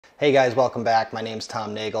Hey guys, welcome back. My name's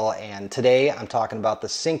Tom Nagel, and today I'm talking about the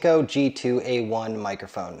Synco G2 A1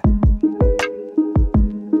 microphone.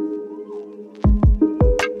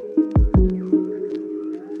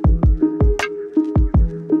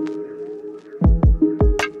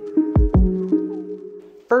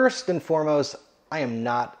 First and foremost, I am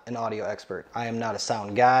not an audio expert. I am not a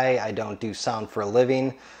sound guy. I don't do sound for a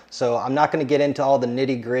living. So I'm not going to get into all the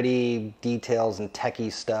nitty-gritty details and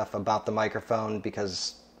techie stuff about the microphone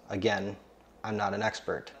because, again, I'm not an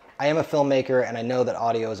expert. I am a filmmaker and I know that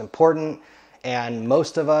audio is important, and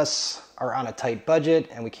most of us are on a tight budget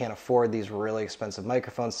and we can't afford these really expensive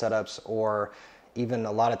microphone setups, or even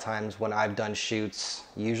a lot of times when I've done shoots,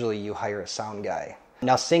 usually you hire a sound guy.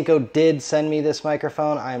 Now, Synco did send me this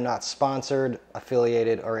microphone. I am not sponsored,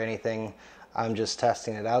 affiliated, or anything. I'm just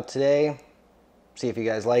testing it out today. See if you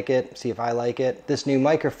guys like it, see if I like it. This new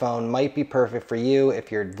microphone might be perfect for you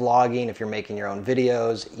if you're vlogging, if you're making your own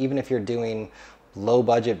videos, even if you're doing low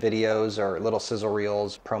budget videos or little sizzle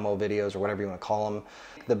reels, promo videos, or whatever you want to call them.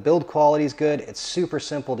 The build quality is good, it's super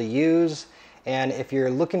simple to use, and if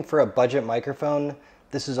you're looking for a budget microphone,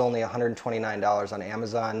 this is only $129 on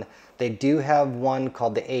Amazon. They do have one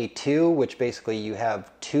called the A2, which basically you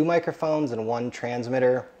have two microphones and one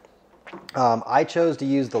transmitter. I chose to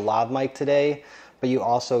use the lav mic today, but you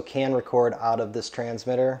also can record out of this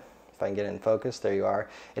transmitter. If I can get it in focus, there you are.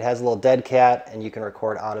 It has a little dead cat and you can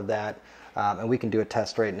record out of that. And we can do a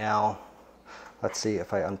test right now. Let's see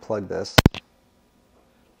if I unplug this.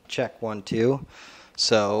 Check 1, 2.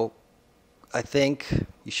 So I think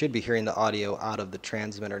you should be hearing the audio out of the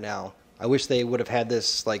transmitter now. I wish they would have had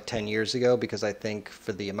this like 10 years ago, because I think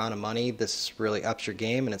for the amount of money, this really ups your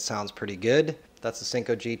game and it sounds pretty good. That's the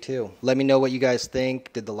Synco G2. Let me know what you guys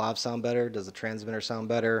think. Did the lav sound better? Does the transmitter sound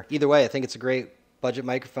better? Either way, I think it's a great budget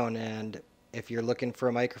microphone, and if you're looking for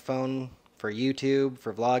a microphone for YouTube,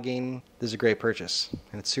 for vlogging, this is a great purchase,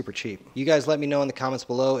 and it's super cheap. You guys let me know in the comments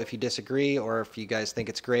below if you disagree, or if you guys think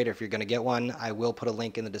it's great, or if you're gonna get one. I will put a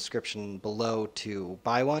link in the description below to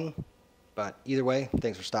buy one. But either way,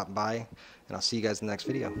 thanks for stopping by, and I'll see you guys in the next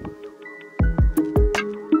video.